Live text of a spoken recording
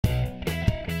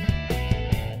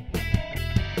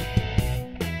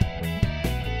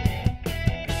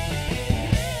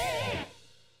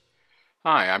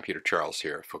Hi, I'm Peter Charles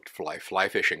here, Hooked for Life Fly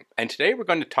Fishing, and today we're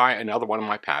going to tie another one of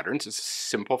my patterns. It's a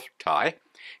simple tie.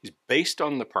 It's based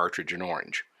on the Partridge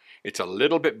Orange. It's a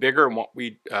little bit bigger than what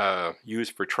we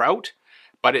use for trout,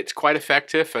 but it's quite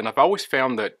effective, and I've always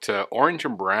found that orange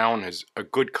and brown is a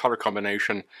good color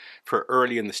combination for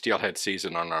early in the steelhead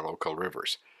season on our local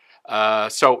rivers.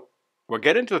 So we'll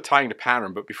get into the tying the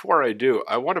pattern, but before I do,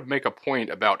 I want to make a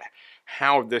point about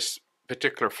how this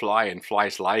particular fly and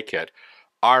flies like it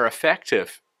are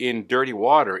effective in dirty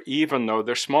water, even though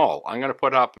they're small. I'm going to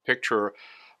put up a picture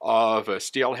of a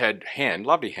steelhead hen,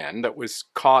 lovely hen, that was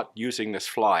caught using this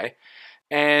fly.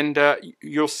 And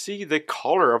you'll see the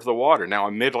color of the water. Now,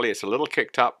 admittedly, it's a little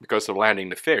kicked up because of landing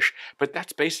the fish, but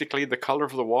that's basically the color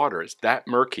of the water. It's that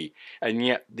murky, and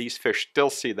yet these fish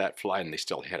still see that fly and they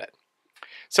still hit it.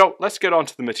 So let's get on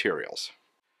to the materials.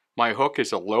 My hook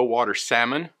is a low water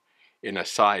salmon in a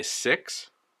size 6.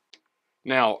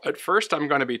 Now, at first I'm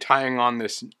going to be tying on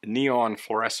this neon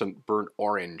fluorescent burnt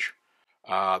orange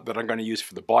that I'm going to use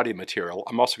for the body material.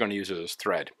 I'm also going to use it as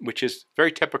thread, which is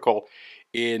very typical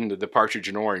in the Partridge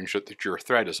and Orange, that your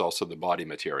thread is also the body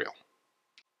material.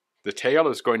 The tail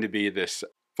is going to be this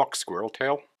fox squirrel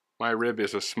tail. My rib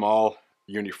is a small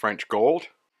uni French gold.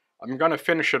 I'm going to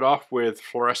finish it off with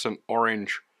fluorescent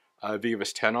orange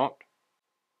Vivus tenot.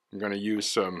 I'm going to use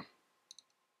some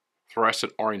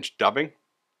fluorescent orange dubbing.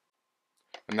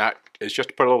 And that is just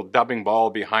to put a little dubbing ball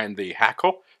behind the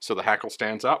hackle so the hackle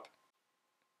stands up.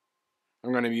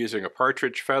 I'm going to be using a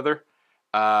partridge feather.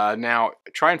 Now,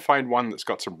 try and find one that's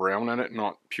got some brown in it,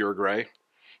 not pure gray.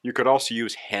 You could also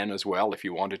use hen as well if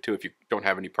you wanted to, if you don't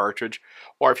have any partridge.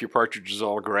 Or if your partridge is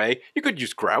all gray, you could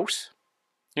use grouse.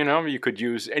 You know, you could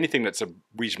use anything that's a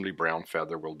reasonably brown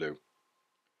feather will do.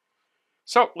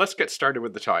 So, let's get started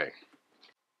with the tying.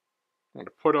 I'm going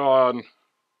to put on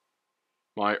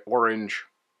my orange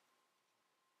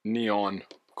neon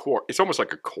cord. It's almost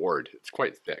like a cord. It's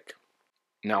quite thick.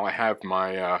 Now I have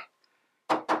my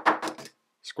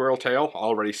squirrel tail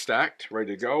already stacked,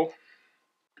 ready to go.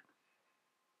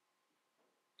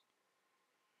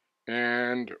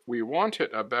 And we want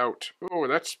it about, oh,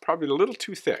 that's probably a little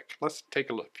too thick. Let's take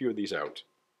a few of these out.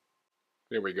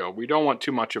 There we go. We don't want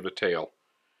too much of a tail,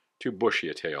 too bushy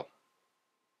a tail.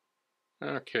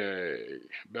 Okay,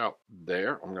 about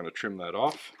there. I'm going to trim that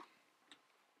off.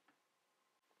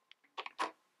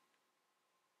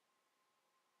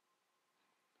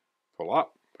 Pull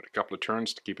up, put a couple of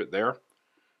turns to keep it there.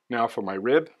 Now for my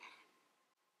rib.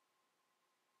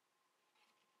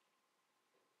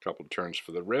 A couple of turns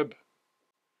for the rib.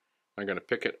 I'm going to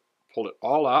pick it, pull it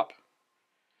all up,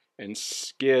 and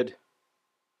skid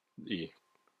the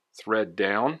thread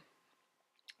down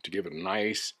to give it a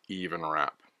nice even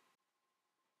wrap.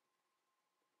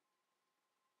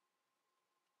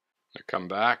 I come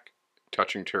back,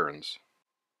 touching turns.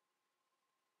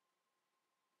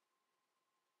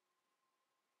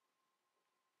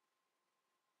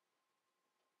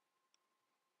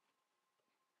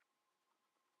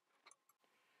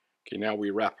 Okay, now we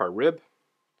wrap our rib.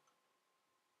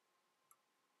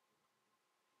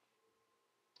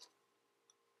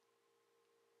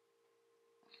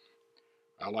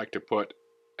 I like to put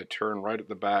a turn right at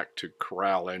the back to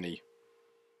corral any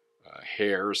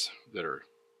hairs that are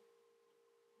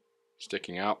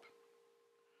sticking up.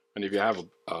 And if you have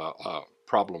a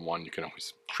problem one, you can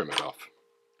always trim it off.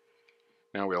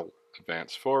 Now we'll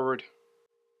advance forward.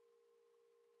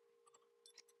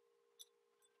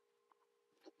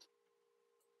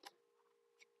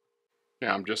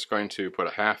 Now I'm just going to put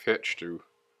a half hitch to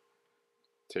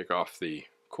take off the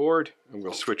cord, and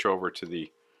we'll switch over to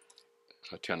the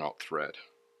 10-aught thread.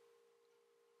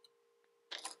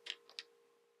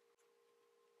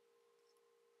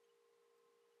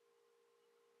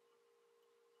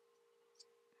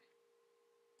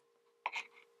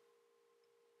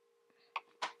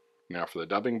 Now for the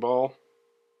dubbing ball.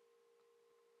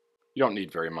 You don't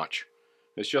need very much.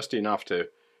 It's just enough to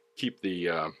keep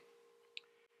the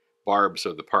barbs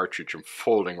of the partridge from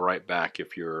folding right back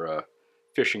if you're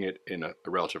fishing it in a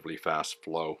relatively fast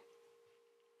flow.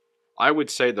 I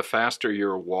would say the faster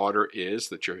your water is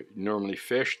that you normally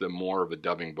fish, the more of a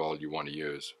dubbing ball you want to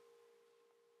use.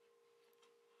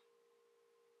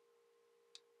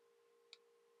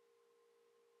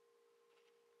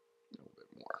 A little bit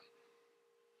more.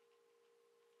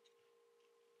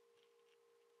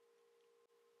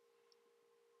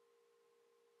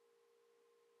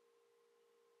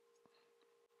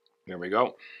 There we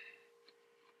go.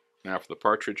 Now for the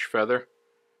partridge feather,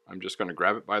 I'm just going to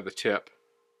grab it by the tip,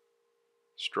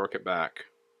 stroke it back,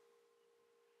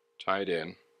 tie it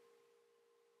in,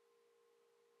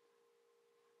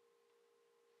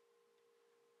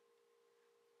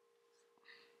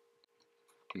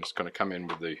 I'm just going to come in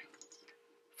with the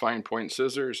fine point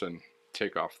scissors and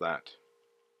take off that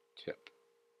tip.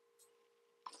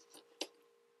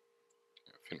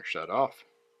 Finish that off.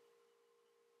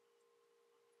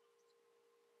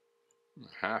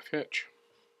 A half hitch.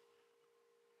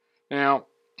 Now,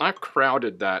 I've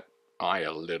crowded that eye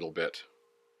a little bit,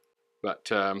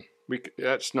 but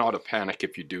that's not a panic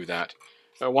if you do that.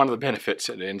 One of the benefits,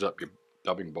 it ends up, your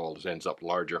dubbing ball ends up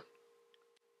larger.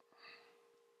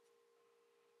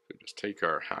 So just take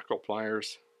our hackle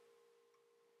pliers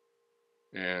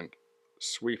and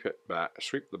sweep it back,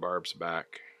 sweep the barbs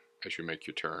back as you make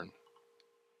your turn.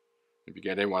 If you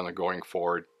get anyone going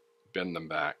forward, bend them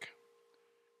back.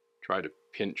 Try to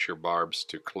pinch your barbs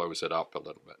to close it up a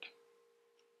little bit.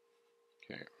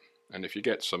 Okay, and if you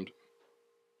get some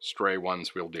stray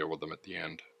ones, we'll deal with them at the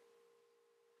end.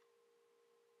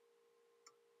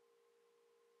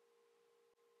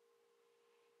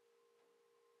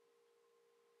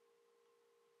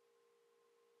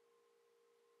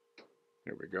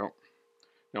 There we go.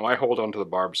 Now I hold onto the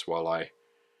barbs while I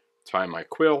tie my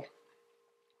quill,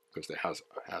 because it has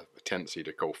a tendency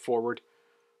to go forward.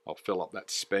 I'll fill up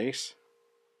that space,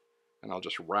 and I'll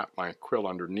just wrap my quill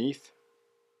underneath,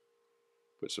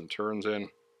 put some turns in,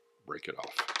 break it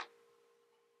off.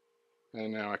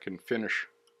 And now I can finish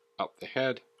up the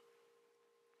head.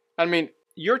 I mean,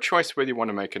 your choice whether you want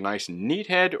to make a nice neat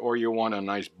head or you want a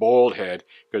nice bold head,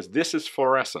 because this is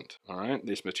fluorescent, all right?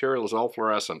 This material is all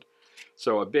fluorescent.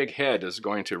 So a big head is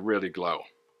going to really glow.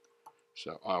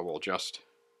 So I will just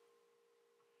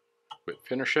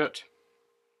finish it.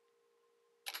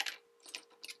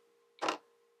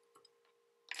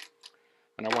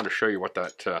 And I want to show you what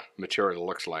that material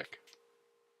looks like.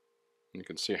 You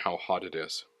can see how hot it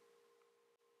is.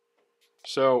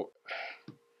 So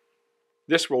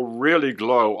this will really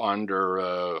glow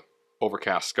under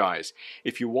overcast skies.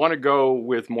 If you want to go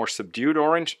with more subdued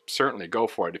orange, certainly go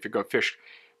for it. If you're going to fish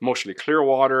mostly clear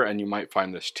water and you might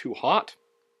find this too hot,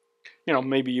 you know,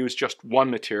 maybe use just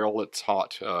one material that's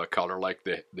hot color, like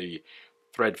the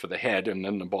thread for the head, and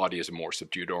then the body is a more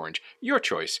subdued orange. Your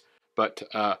choice. But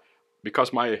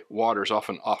because my water is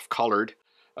often off-colored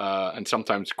and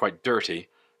sometimes quite dirty,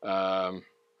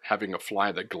 having a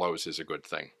fly that glows is a good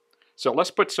thing. So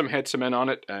let's put some head cement on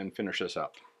it and finish this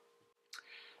up.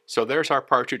 So there's our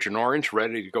Partridge Orange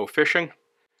ready to go fishing.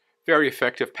 Very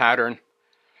effective pattern.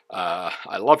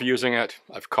 I love using it.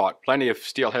 I've caught plenty of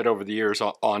steelhead over the years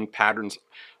on patterns,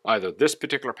 either this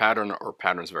particular pattern or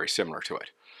patterns very similar to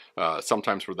it.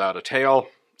 Sometimes without a tail,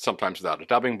 sometimes without a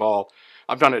dubbing ball.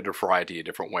 I've done it a variety of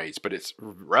different ways, but it's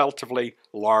relatively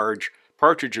large.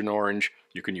 Partridge and orange.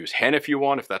 You can use hen if you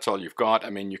want, if that's all you've got. I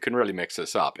mean, you can really mix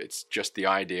this up. It's just the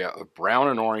idea of brown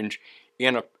and orange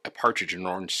in a partridge and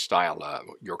orange style,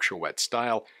 Yorkshire wet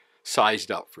style,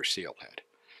 sized up for steelhead.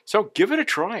 So give it a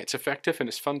try. It's effective and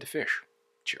it's fun to fish.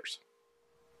 Cheers.